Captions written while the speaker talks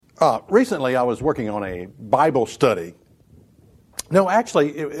Recently, I was working on a Bible study. No,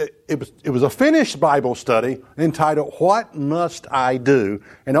 actually, it was a finished Bible study entitled, What Must I Do?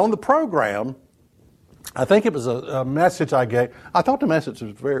 And on the program, I think it was a message I gave. I thought the message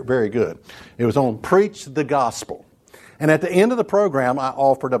was very, very good. It was on Preach the Gospel. And at the end of the program, I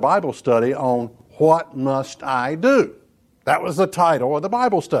offered a Bible study on What Must I Do? That was the title of the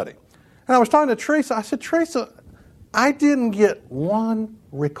Bible study. And I was talking to Teresa. I said, Teresa, I didn't get one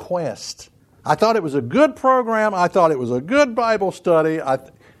request. I thought it was a good program. I thought it was a good Bible study.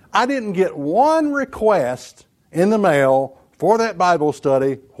 I didn't get one request in the mail for that Bible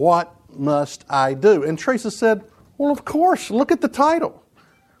study. What must I do? And Teresa said, well, of course, look at the title.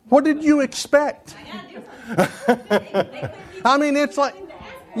 What did you expect? I mean, it's like,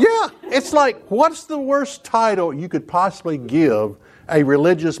 it's like, what's the worst title you could possibly give a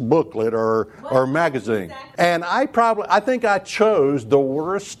religious booklet or magazine? And I think I chose the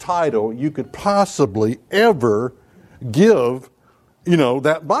worst title you could possibly ever give,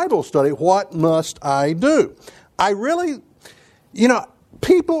 that Bible study. What must I do? I really,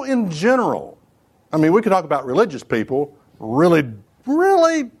 people in general, I mean, we could talk about religious people, really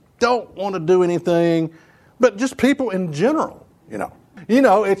don't want to do anything, but just people in general,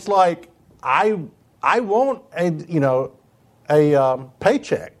 it's like, I want a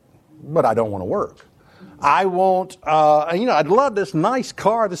paycheck, but I don't want to work. I want, I'd love this nice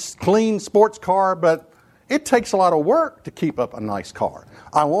car, this clean sports car, but it takes a lot of work to keep up a nice car.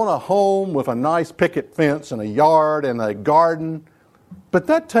 I want a home with a nice picket fence and a yard and a garden, but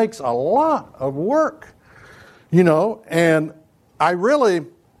that takes a lot of work, and I really,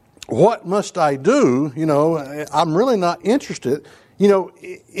 what must I do? I'm really not interested.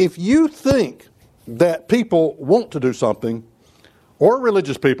 If you think that people want to do something, or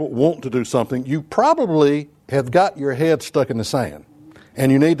religious people want to do something, you probably have got your head stuck in the sand,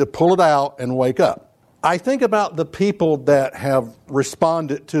 and you need to pull it out and wake up. I think about the people that have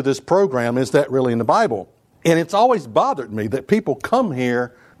responded to this program, Is That Really in the Bible? And it's always bothered me that people come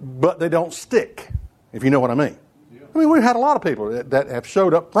here, but they don't stick, if you know what I mean. I mean, we've had a lot of people that have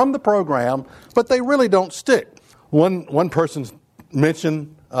showed up from the program, but they really don't stick. One person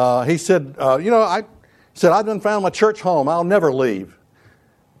mentioned, he said, I've done found my church home. I'll never leave.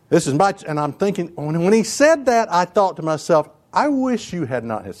 This is my, and I'm thinking, when he said that, I thought to myself, I wish you had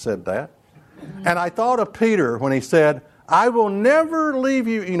not said that. And I thought of Peter when he said, I will never leave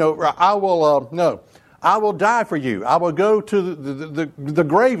you, I will die for you. I will go to the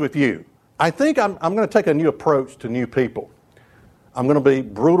grave with you. I think I'm going to take a new approach to new people. I'm going to be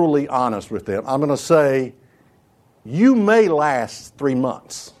brutally honest with them. I'm going to say, you may last 3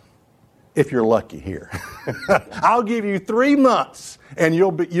 months. If you're lucky here. I'll give you 3 months and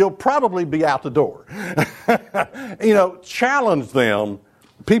you'll probably be out the door. Challenge them.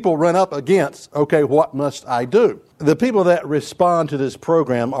 People run up against, okay, what must I do? The people that respond to this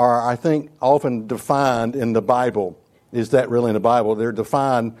program are, I think, often defined in the Bible. Is that really in the Bible? They're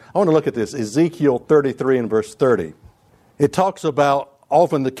defined. I want to look at this. Ezekiel 33 and verse 30. It talks about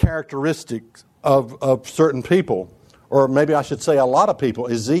often the characteristics of certain people, or maybe I should say a lot of people.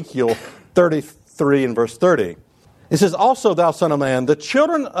 Ezekiel 33 and verse 30. It says, also, thou son of man, the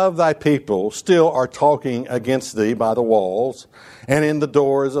children of thy people still are talking against thee by the walls and in the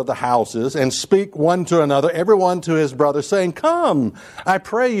doors of the houses, and speak one to another, everyone to his brother, saying, come, I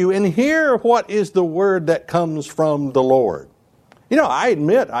pray you, and hear what is the word that comes from the Lord. I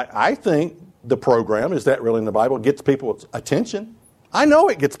admit, I think the program, Is That Really in the Bible, gets people's attention. I know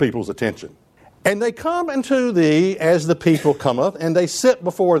it gets people's attention. And they come unto thee as the people cometh, and they sit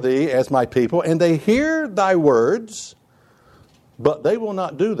before thee as my people, and they hear thy words, but they will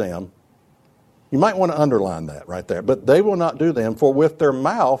not do them. You might want to underline that right there. But they will not do them, for with their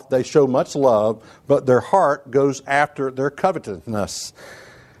mouth they show much love, but their heart goes after their covetousness.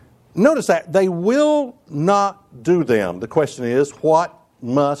 Notice that. They will not do them. The question is, what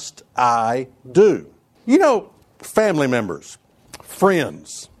must I do? Family members,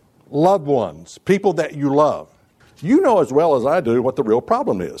 friends, loved ones, people that you love. You know as well as I do what the real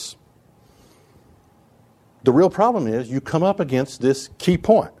problem is. The real problem is you come up against this key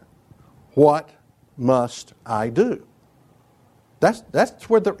point. What must I do? That's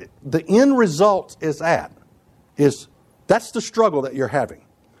where the end result is at. That's the struggle that you're having.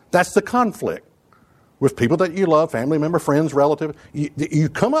 That's the conflict with people that you love, family member, friends, relatives. You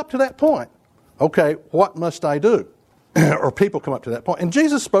come up to that point. Okay, what must I do? Or people come up to that point. And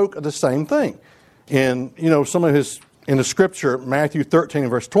Jesus spoke of the same thing. In some of in the scripture, Matthew 13 and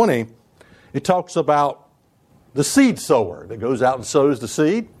verse 20, it talks about the seed sower that goes out and sows the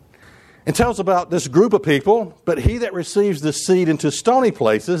seed. It tells about this group of people, but he that receives the seed into stony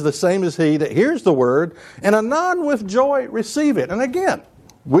places, the same as he that hears the word, and anon with joy receive it. And again,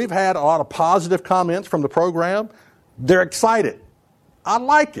 we've had a lot of positive comments from the program. They're excited. I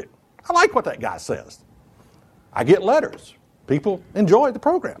like it. I like what that guy says. I get letters. People enjoy the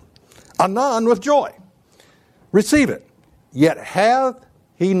program. Anon with joy receive it. Yet hath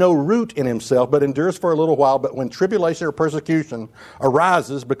he no root in himself, but endures for a little while. But when tribulation or persecution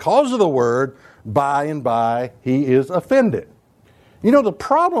arises because of the word, by and by he is offended. You know, the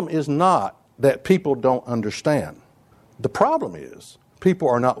problem is not that people don't understand. The problem is people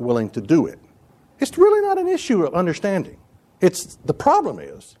are not willing to do it. It's really not an issue of understanding. The problem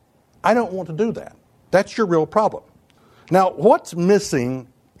is, I don't want to do that. That's your real problem. Now, what's missing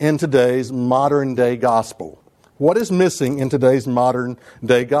in today's modern day gospel? What is missing in today's modern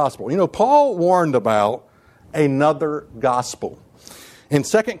day gospel? You know, Paul warned about another gospel. In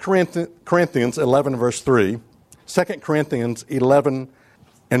 2 Corinthians 11 verse 3, 2 Corinthians 11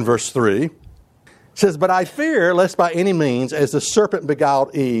 and verse 3, it says, "But I fear lest by any means, as the serpent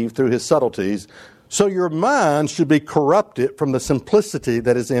beguiled Eve through his subtleties, so your mind should be corrupted from the simplicity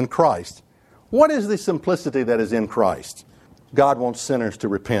that is in Christ." What is the simplicity that is in Christ? God wants sinners to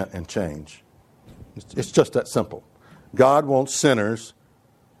repent and change. It's just that simple. God wants sinners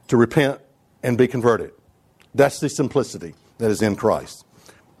to repent and be converted. That's the simplicity that is in Christ.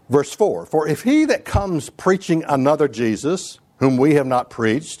 Verse 4, "For if he that comes preaching another Jesus, whom we have not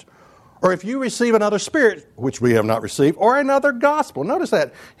preached, or if you receive another spirit, which we have not received, or another gospel." Notice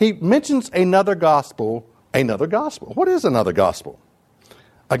that. He mentions another gospel, another gospel. What is another gospel?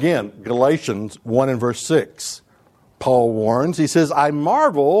 Again, Galatians 1 and verse 6. Paul warns, he says, "I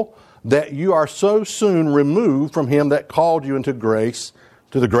marvel that you are so soon removed from him that called you into grace,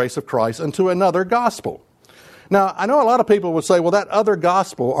 to the grace of Christ, unto another gospel." Now, I know a lot of people would say, well, that other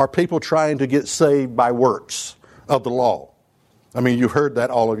gospel are people trying to get saved by works of the law. I mean, you've heard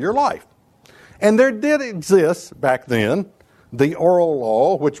that all of your life. And there did exist back then the oral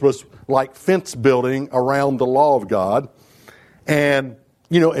law, which was like fence building around the law of God. And,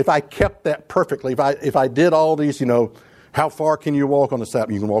 you know, if I kept that perfectly, if I did all these, you know, how far can you walk on the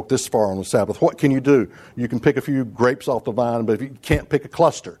Sabbath? You can walk this far on the Sabbath. What can you do? You can pick a few grapes off the vine, but if you can't pick a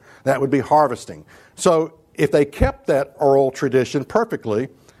cluster, that would be harvesting. So if they kept that oral tradition perfectly,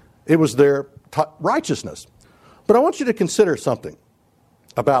 it was their righteousness. But I want you to consider something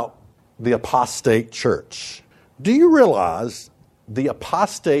about the apostate church. Do you realize the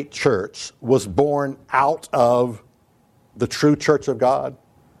apostate church was born out of the true church of God?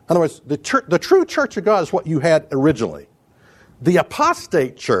 In other words, the true church of God is what you had originally. The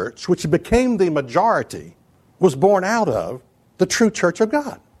apostate church, which became the majority, was born out of the true church of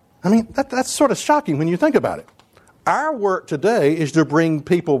God. I mean, that's sort of shocking when you think about it. Our work today is to bring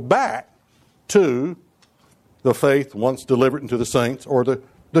people back to the faith once delivered into the saints, or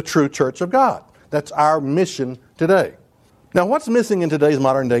the true church of God. That's our mission today. Now, what's missing in today's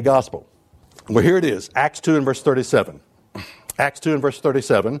modern day gospel? Well, here it is. Acts 2 and verse 37. Acts 2 and verse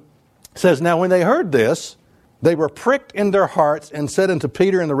 37 says, "Now when they heard this, they were pricked in their hearts and said unto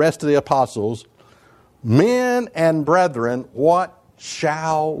Peter and the rest of the apostles, 'Men and brethren, what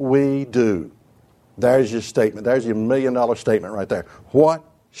shall we do?'" There's your statement. There's your $1 million statement right there. What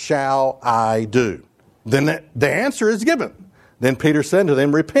shall I do? Then the answer is given. Then Peter said to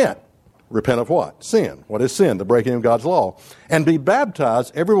them, "Repent." Repent of what? Sin. What is sin? The breaking of God's law. "And be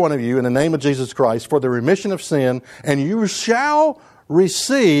baptized, every one of you, in the name of Jesus Christ, for the remission of sin, and you shall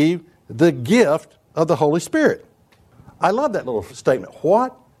receive the gift of the Holy Spirit." I love that little statement.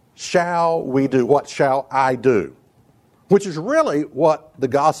 What shall we do? What shall I do? Which is really what the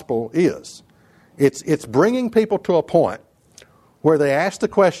gospel is. It's bringing people to a point where they ask the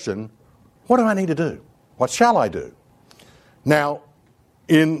question, what do I need to do? What shall I do? Now,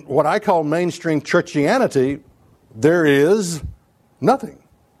 in what I call mainstream churchianity, there is nothing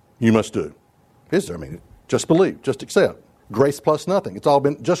you must do. Is there? I mean, just believe, just accept. Grace plus nothing. It's all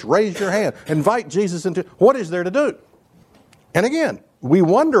been, just raise your hand. Invite Jesus into, what is there to do? And again, we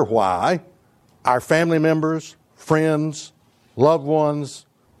wonder why our family members, friends, loved ones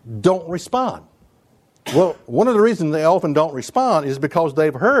don't respond. Well, one of the reasons they often don't respond is because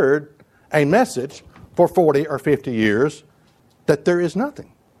they've heard a message for 40 or 50 years that there is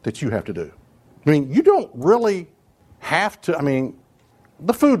nothing that you have to do. I mean, you don't really have to, I mean,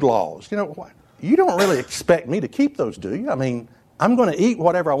 the food laws, you know, you don't really expect me to keep those, do you? I mean, I'm going to eat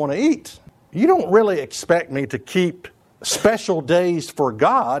whatever I want to eat. You don't really expect me to keep special days for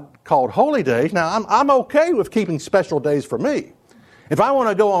God called holy days. Now, I'm okay with keeping special days for me. If I want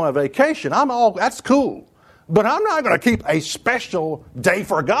to go on a vacation, that's cool. But I'm not going to keep a special day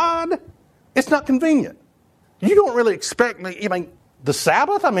for God. It's not convenient. You don't really expect me, the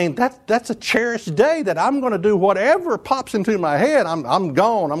Sabbath, that's a cherished day that I'm going to do whatever pops into my head. I'm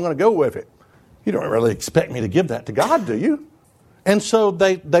gone. I'm going to go with it. You don't really expect me to give that to God, do you? And so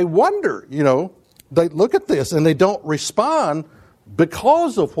they wonder, they look at this and they don't respond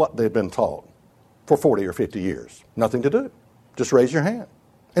because of what they've been taught for 40 or 50 years. Nothing to do. Just raise your hand.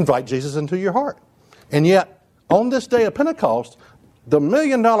 Invite Jesus into your heart. And yet, on this day of Pentecost, the $1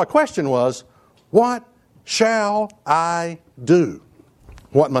 million question was, what shall I do?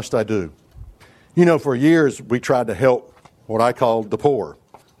 What must I do? For years we tried to help what I called the poor.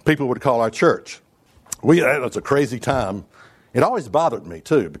 People would call our church. It was a crazy time. It always bothered me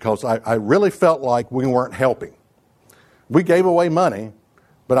too, because I really felt like we weren't helping. We gave away money,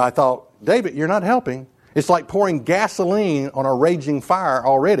 but I thought, David, you're not helping. It's like pouring gasoline on a raging fire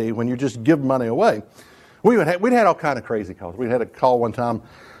already when you just give money away. We'd had all kind of crazy calls. We had a call one time.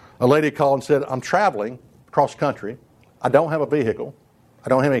 A lady called and said, I'm traveling cross country. I don't have a vehicle. I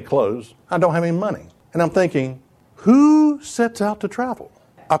don't have any clothes. I don't have any money. And I'm thinking, who sets out to travel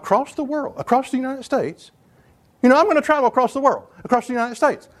across the world, across the United States? I'm going to travel across the world, across the United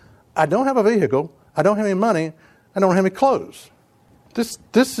States. I don't have a vehicle. I don't have any money. I don't have any clothes. This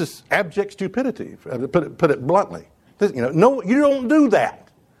is abject stupidity, put it bluntly. No, you don't do that.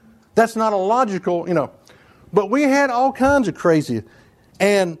 That's not a logical, But we had all kinds of crazy.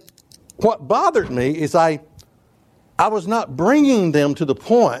 And what bothered me is I was not bringing them to the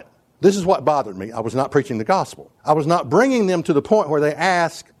point. This is what bothered me. I was not preaching the gospel. I was not bringing them to the point where they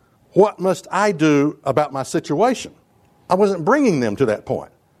ask, what must I do about my situation? I wasn't bringing them to that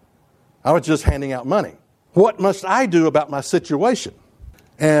point. I was just handing out money. What must I do about my situation?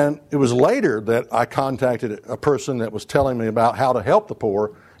 And it was later that I contacted a person that was telling me about how to help the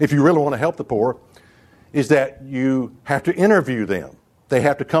poor. If you really want to help the poor, is that you have to interview them. They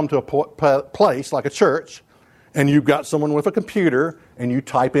have to come to a place like a church, and you've got someone with a computer, and you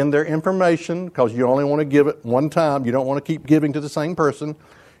type in their information because you only want to give it one time. You don't want to keep giving to the same person.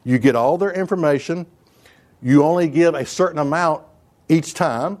 You get all their information. You only give a certain amount each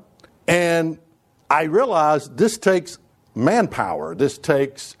time. And I realized this takes manpower. This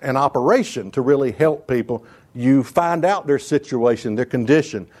takes an operation to really help people. You find out their situation, their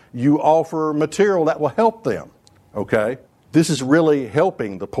condition. You offer material that will help them. Okay? This is really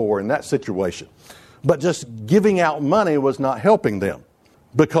helping the poor in that situation. But just giving out money was not helping them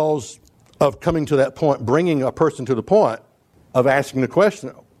because of coming to that point, bringing a person to the point of asking the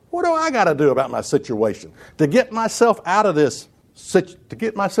question, what do I got to do about my situation to get myself out of this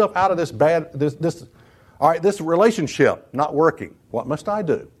this relationship not working? What must I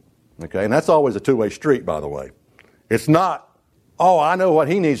do? Okay, and that's always a two-way street, by the way. It's not, I know what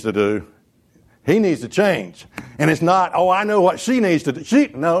he needs to do. He needs to change. And it's not, I know what she needs to do.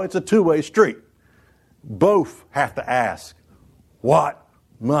 No, it's a two-way street. Both have to ask, what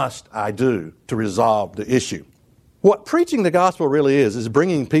must I do to resolve the issue? What preaching the gospel really is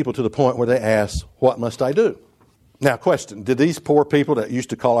bringing people to the point where they ask, what must I do? Now, question, did these poor people that used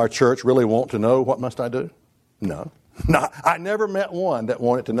to call our church really want to know what must I do? No. I never met one that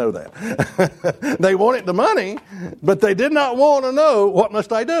wanted to know that. They wanted the money, but they did not want to know what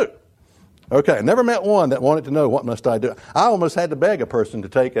must I do. Okay, I never met one that wanted to know what must I do. I almost had to beg a person to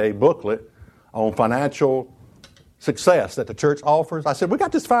take a booklet on financial success that the church offers. I said, we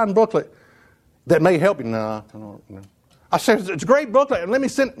got this fine booklet that may help you. No. I said, it's a great booklet, and let me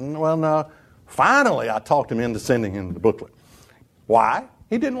send it. Well, no. Finally, I talked him into sending him the booklet. Why?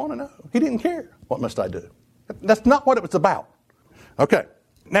 He didn't want to know. He didn't care. What must I do? That's not what it was about. Okay.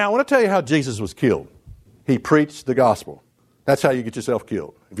 Now, I want to tell you how Jesus was killed. He preached the gospel. That's how you get yourself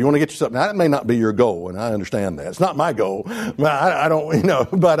killed. If you want to get yourself, now that may not be your goal, and I understand that. It's not my goal. I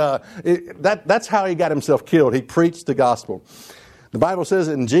don't, but that's how he got himself killed. He preached the gospel. The Bible says,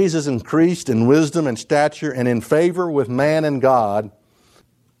 and Jesus increased in wisdom and stature and in favor with man and God.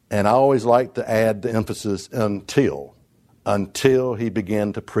 And I always like to add the emphasis until he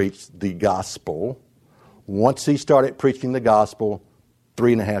began to preach the gospel. Once he started preaching the gospel,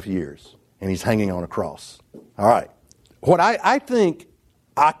 3.5 years, and he's hanging on a cross. All right. What I think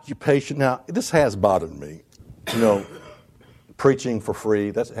occupation, now this has bothered me, preaching for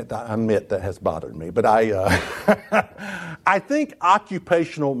free, I admit that has bothered me, but I think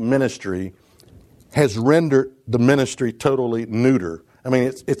occupational ministry has rendered the ministry totally neuter. I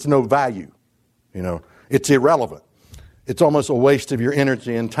mean, it's no value, it's irrelevant. It's almost a waste of your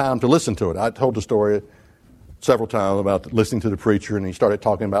energy and time to listen to it. I told the story several times about listening to the preacher, and he started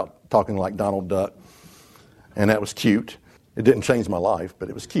talking like Donald Duck. And that was cute. It didn't change my life, but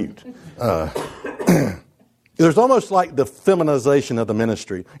it was cute. There's almost like the feminization of the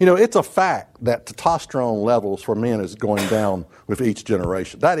ministry. It's a fact that testosterone levels for men is going down with each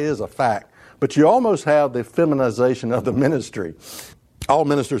generation. That is a fact. But you almost have the feminization of the ministry. All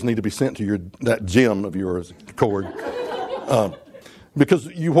ministers need to be sent to that gym of yours, Cord. Because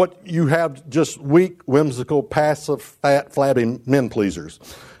what you have just weak, whimsical, passive, fat, flabby men pleasers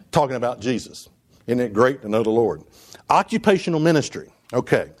talking about Jesus. Isn't it great to know the Lord? Occupational ministry,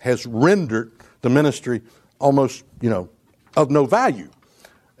 has rendered the ministry almost, of no value,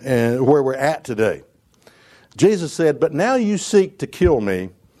 and where we're at today. Jesus said, "But now you seek to kill me,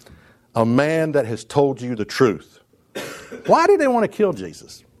 a man that has told you the truth." Why did they want to kill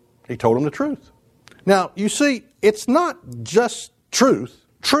Jesus? He told them the truth. Now, you see, it's not just truth.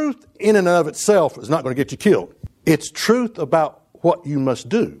 Truth in and of itself is not going to get you killed. It's truth about what you must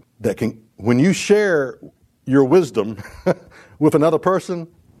do that can, when you share your wisdom with another person,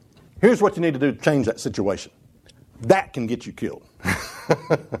 here's what you need to do to change that situation. That can get you killed.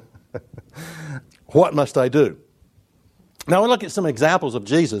 What must I do? Now, we look at some examples of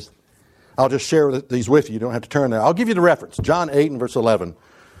Jesus. I'll just share these with you. You don't have to turn there. I'll give you the reference. John 8 and verse 11.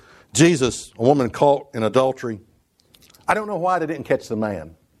 Jesus, a woman caught in adultery. I don't know why they didn't catch the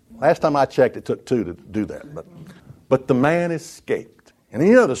man. Last time I checked, it took 2 to do that. But the man escaped. And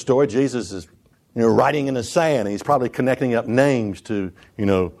you know the story. Jesus is writing in the sand. He's probably connecting up names to,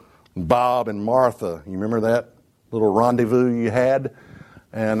 Bob and Martha. You remember that little rendezvous you had?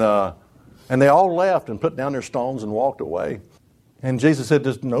 And they all left and put down their stones and walked away. And Jesus said,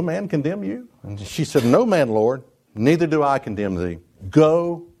 "Does no man condemn you?" And she said, "No man, Lord, neither do I condemn thee.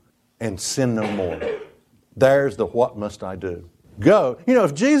 Go and sin no more." There's the what must I do. Go.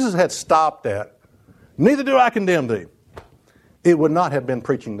 If Jesus had stopped at, "Neither do I condemn thee," it would not have been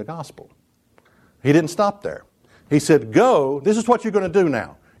preaching the gospel. He didn't stop there. He said, "Go, this is what you're going to do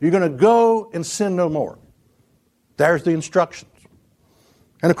now. You're going to go and sin no more." There's the instructions.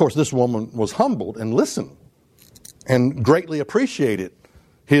 And of course, this woman was humbled and listened and greatly appreciated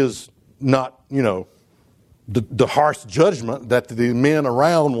his not, the harsh judgment that the men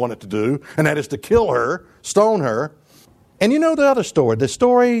around wanted to do, and that is to kill her, stone her. And the other story, the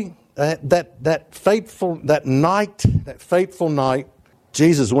story that fateful night,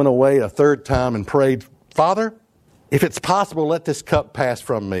 Jesus went away a third time and prayed, "Father, if it's possible, let this cup pass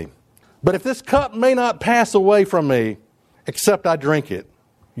from me. But if this cup may not pass away from me, except I drink it,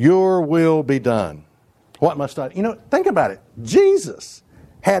 your will be done." What must I do? Think about it. Jesus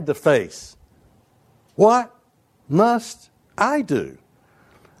had to face, what must I do?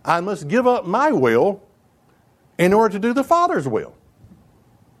 I must give up my will in order to do the Father's will.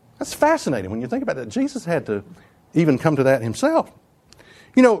 That's fascinating when you think about it. Jesus had to even come to that himself.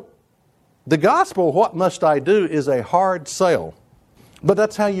 The gospel, what must I do, is a hard sell. But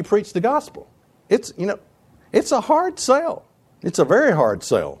that's how you preach the gospel. It's a hard sell. It's a very hard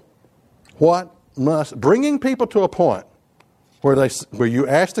sell. Bringing people to a point where you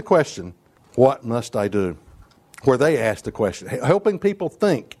ask the question, what must I do? Where they ask the question, helping people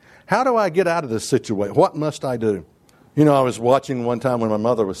think, how do I get out of this situation? What must I do? I was watching one time when my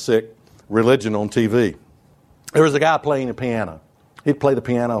mother was sick, religion on TV. There was a guy playing the piano. He'd play the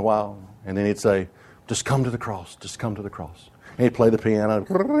piano a while, and then he'd say, "Just come to the cross, just come to the cross." And he'd play the piano,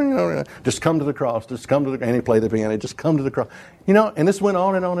 "Just come to the cross, just come to the," and he'd play the piano, "Just come to the cross." And this went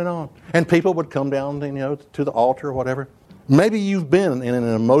on and on and on. And people would come down, to the altar or whatever. Maybe you've been in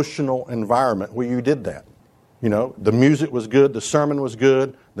an emotional environment where you did that. The music was good, the sermon was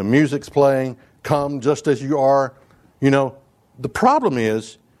good, the music's playing, come just as you are. The problem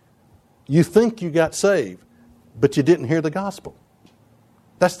is, you think you got saved, but you didn't hear the gospel.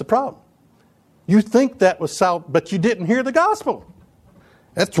 That's the problem. You think that was salvation, but you didn't hear the gospel.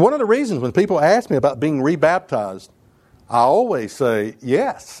 That's one of the reasons when people ask me about being rebaptized, I always say,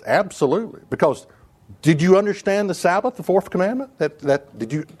 yes, absolutely. Because did you understand the Sabbath, the fourth commandment?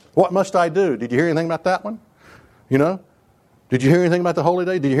 What must I do? Did you hear anything about that one? Did you hear anything about the holy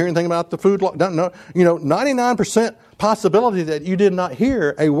day? Did you hear anything about the food law? No. 99% possibility that you did not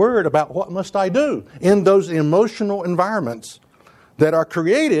hear a word about what must I do in those emotional environments that are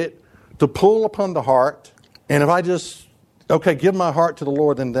created to pull upon the heart. And if I just, give my heart to the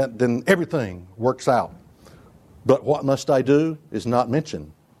Lord, then everything works out. But what must I do is not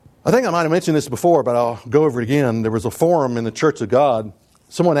mentioned. I think I might have mentioned this before, but I'll go over it again. There was a forum in the Church of God.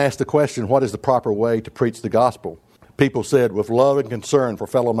 Someone asked the question, what is the proper way to preach the gospel? People said, with love and concern for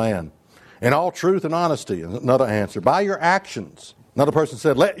fellow man, in all truth and honesty. Another answer, by your actions. Another person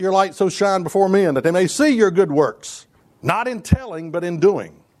said, let your light so shine before men that they may see your good works. Not in telling, but in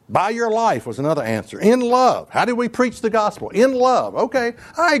doing. By your life was another answer. In love. How do we preach the gospel? In love. Okay,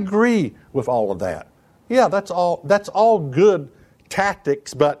 I agree with all of that. Yeah, that's all good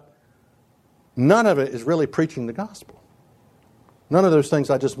tactics, but none of it is really preaching the gospel. None of those things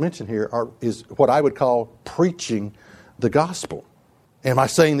I just mentioned here is what I would call preaching the gospel. Am I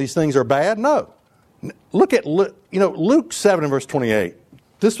saying these things are bad? No. Look at Luke 7 and verse 28.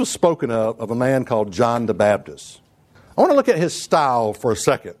 This was spoken of a man called John the Baptist. I want to look at his style for a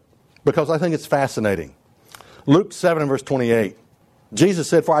second because I think it's fascinating. Luke 7 and verse 28. Jesus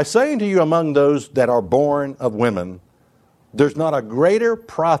said, "For I say unto you, among those that are born of women, there's not a greater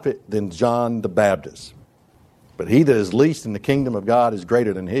prophet than John the Baptist. But he that is least in the kingdom of God is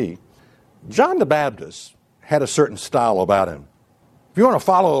greater than he." John the Baptist had a certain style about him. If you want to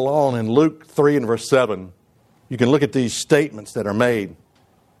follow along in Luke 3 and verse 7, you can look at these statements that are made.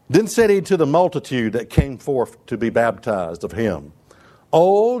 "Then said he to the multitude that came forth to be baptized of him,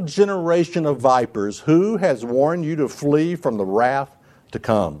 O generation of vipers, who has warned you to flee from the wrath to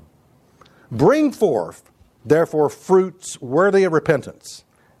come? Bring forth, therefore, fruits worthy of repentance.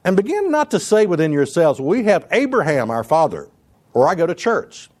 And begin not to say within yourselves, we have Abraham our father, or I go to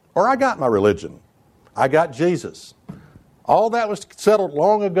church, or I got my religion. I got Jesus. All that was settled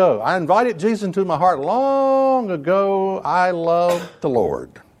long ago. I invited Jesus into my heart long ago. I love the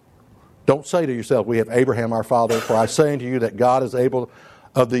Lord." Don't say to yourself, we have Abraham our father, for I say unto you that God is able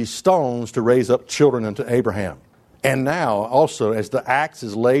of these stones to raise up children unto Abraham. And now also, as the axe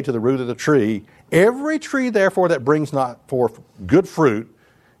is laid to the root of the tree, every tree therefore that brings not forth good fruit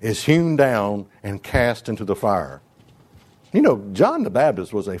is hewn down and cast into the fire. You know, John the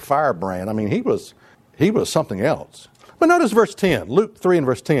Baptist was a firebrand. I mean, he was something else. But notice verse 10, Luke 3 and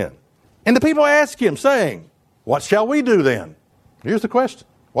verse 10. "And the people asked him, saying, What shall we do then?" Here's the question.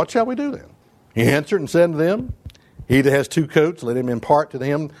 What shall we do then? He answered and said to them, "He that has 2 coats, let him impart to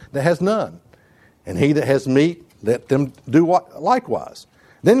him that has none. And he that has meat, let them do likewise.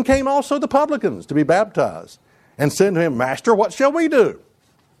 Then came also the publicans to be baptized, and said to him, Master, what shall we do?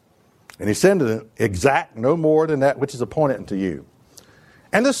 And he said to them, Exact no more than that which is appointed unto you.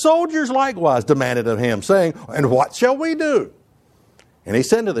 And the soldiers likewise demanded of him, saying, And what shall we do? And he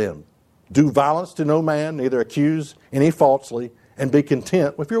said to them, Do violence to no man, neither accuse any falsely, and be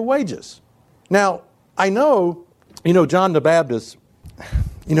content with your wages." Now, I know, John the Baptist,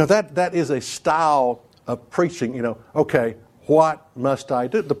 that is a style of preaching, okay, what must I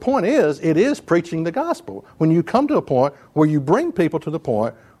do? The point is, it is preaching the gospel. When you come to a point where you bring people to the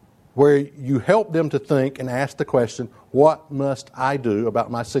point where you help them to think and ask the question, what must I do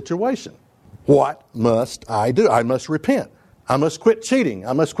about my situation? What must I do? I must repent. I must quit cheating.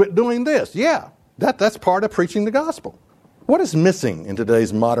 I must quit doing this. Yeah, that's part of preaching the gospel. What is missing in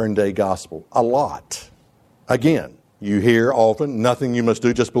today's modern day gospel? A lot. Again, you hear often, nothing you must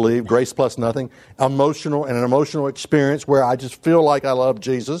do, just believe, grace plus nothing, an emotional experience where I just feel like I love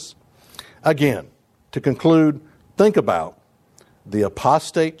Jesus. Again, to conclude, think about the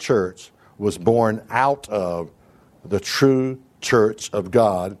apostate church was born out of the true church of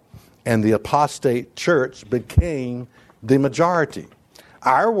God, and the apostate church became the majority.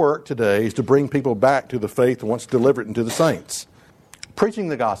 Our work today is to bring people back to the faith once delivered into the saints. Preaching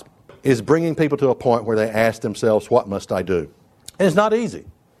the gospel is bringing people to a point where they ask themselves, what must I do? And it's not easy.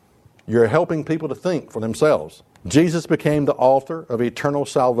 You're helping people to think for themselves. Jesus became the author of eternal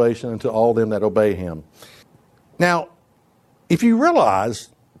salvation unto all them that obey him. Now, if you realize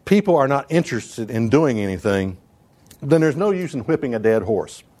people are not interested in doing anything, then there's no use in whipping a dead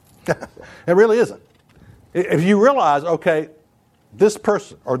horse. It really isn't. If you realize, okay, this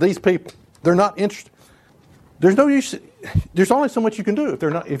person or these people, they're not interested. There's no use. There's only so much you can do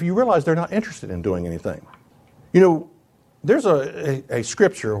if you realize they're not interested in doing anything. There's a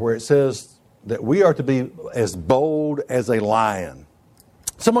scripture where it says that we are to be as bold as a lion.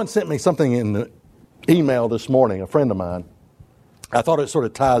 Someone sent me something in the email this morning, a friend of mine. I thought it sort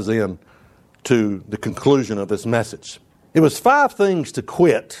of ties in to the conclusion of this message. It was 5 things to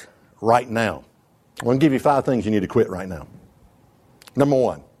quit right now. I'm going to give you 5 things you need to quit right now. Number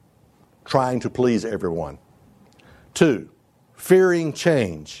 1, trying to please everyone. 2, fearing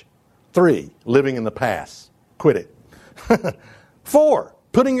change. 3, living in the past. Quit it. 4,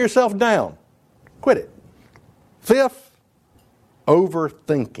 putting yourself down. Quit it. 5th,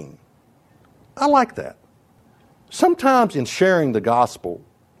 overthinking. I like that. Sometimes in sharing the gospel,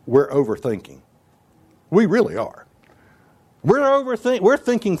 we're overthinking. We really are. We're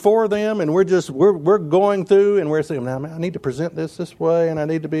thinking for them, and we're going through, and we're saying, now I need to present this way, and I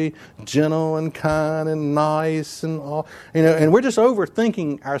need to be gentle and kind and nice and all, and we're just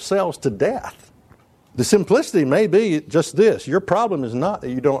overthinking ourselves to death. The simplicity may be just this: your problem is not that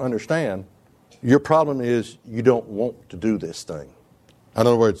you don't understand. Your problem is you don't want to do this thing. In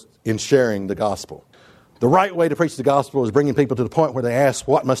other words, in sharing the gospel. The right way to preach the gospel is bringing people to the point where they ask,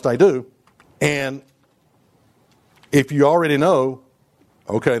 what must I do? And if you already know,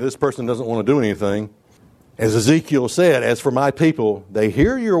 okay, this person doesn't want to do anything, as Ezekiel said, as for my people, they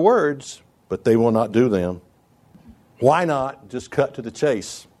hear your words, but they will not do them. Why not just cut to the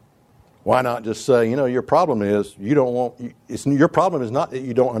chase? Why not just say, your problem is your problem is not that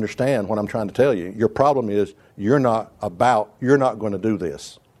you don't understand what I'm trying to tell you. Your problem is you're not going to do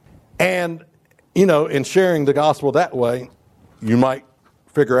this. And, in sharing the gospel that way, you might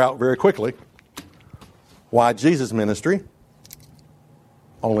figure out very quickly why Jesus' ministry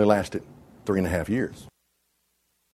only lasted 3.5 years.